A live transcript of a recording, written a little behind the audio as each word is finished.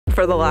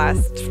For the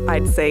last,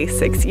 I'd say,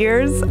 6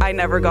 years, I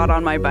never got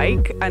on my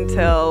bike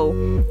until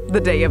the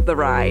day of the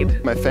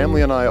ride. My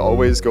family and I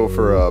always go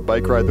for a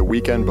bike ride the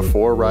weekend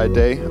before ride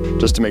day,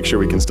 just to make sure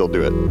we can still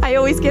do it. I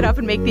always get up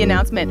and make the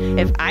announcement,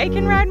 if I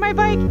can ride my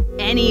bike,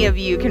 any of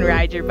you can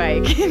ride your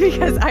bike,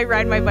 because I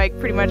ride my bike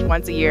pretty much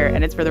once a year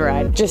and it's for the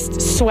ride.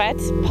 Just sweat,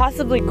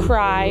 possibly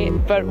cry,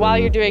 but while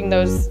you're doing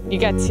those, you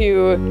get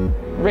to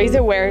raise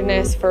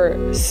awareness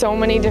for so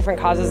many different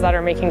causes that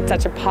are making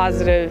such a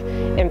positive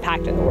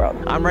impact in the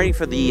world. I'm riding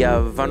for the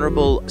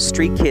vulnerable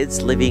street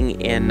kids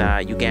living in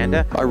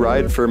Uganda. I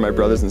ride for my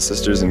brothers and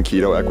sisters in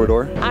Quito,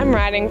 Ecuador. I'm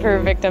riding for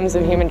victims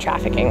of human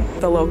trafficking.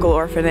 The local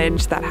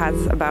orphanage that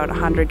has about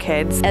 100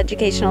 kids.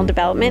 Educational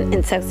development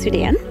in South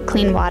Sudan.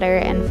 Clean water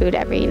and food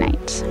every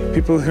night.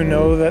 People who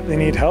know that they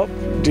need help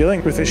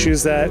dealing with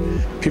issues that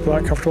people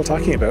aren't comfortable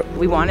talking about.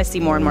 We want to see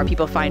more and more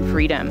people find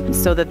freedom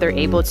so that they're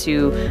able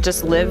to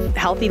just live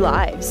healthy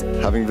lives.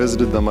 Having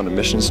visited them on a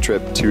missions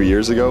trip 2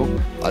 years ago,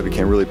 I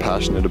became really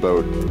passionate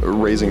about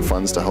raising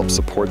funds to help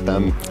support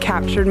them.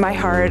 Captured my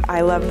heart.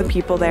 I love the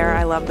people there.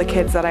 I love the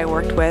kids that I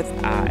worked with.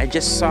 I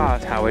just saw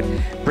how it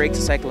breaks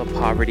the cycle of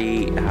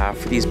poverty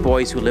for these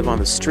boys who live on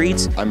the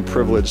streets. I'm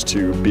privileged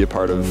to be a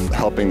part of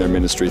helping their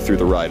ministry through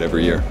the ride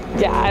every year.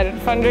 Yeah,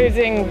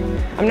 fundraising,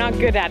 I'm not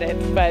good at it,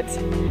 but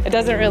it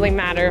doesn't really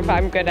matter if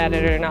I'm good at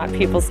it or not,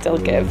 people still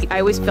give. I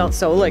always felt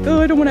so like,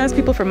 oh, I don't want to ask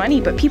people for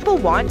money, but people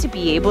want to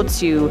be able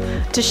to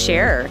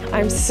share.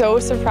 I'm so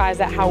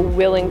surprised at how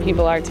willing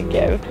people are to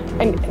give.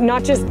 And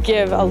not just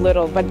give a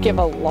little, but give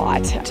a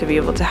lot. To be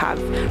able to have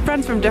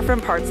friends from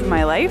different parts of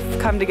my life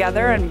come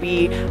together and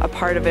be a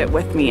part of it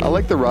with me. I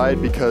like the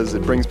ride because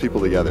it brings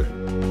people together.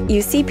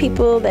 You see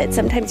people that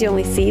sometimes you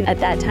only see at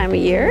that time of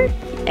year,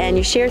 and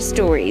you share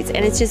stories,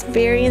 and it's just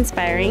very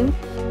inspiring.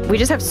 We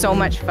just have so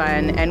much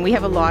fun, and we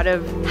have a lot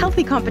of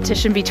healthy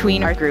competition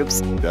between our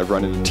groups. I've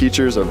run into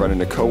teachers, I've run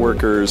into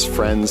coworkers,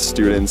 friends,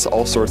 students,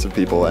 all sorts of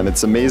people, and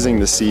it's amazing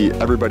to see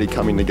everybody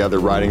coming together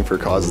riding for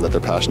causes that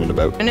they're passionate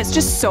about. And it's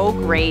just so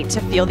great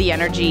to feel the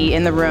energy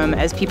in the room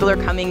as people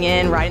are coming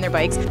in, riding their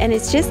bikes. And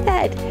it's just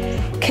that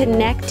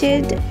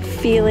connected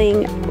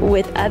feeling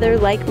with other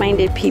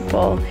like-minded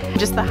people.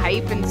 Just the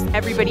hype and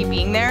everybody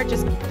being there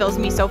just fills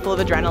me so full of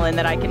adrenaline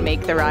that I can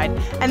make the ride.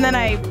 And then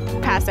I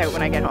pass out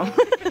when I get home.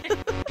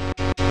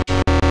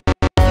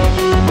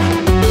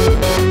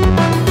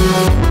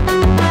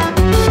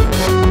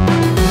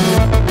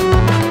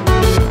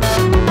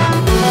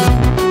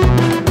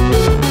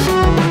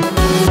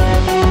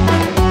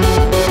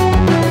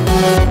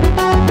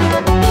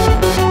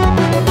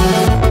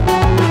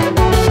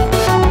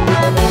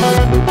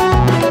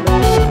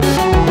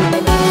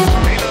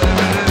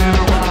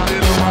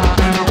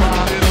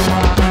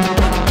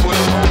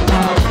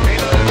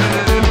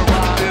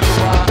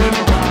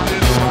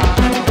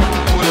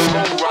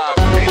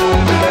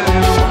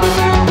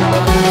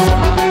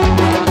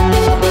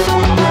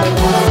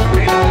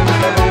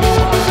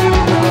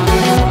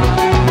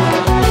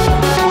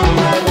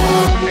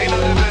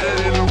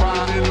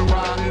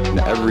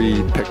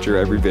 Every picture,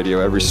 every video,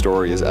 every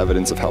story is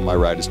evidence of how my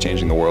ride is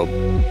changing the world.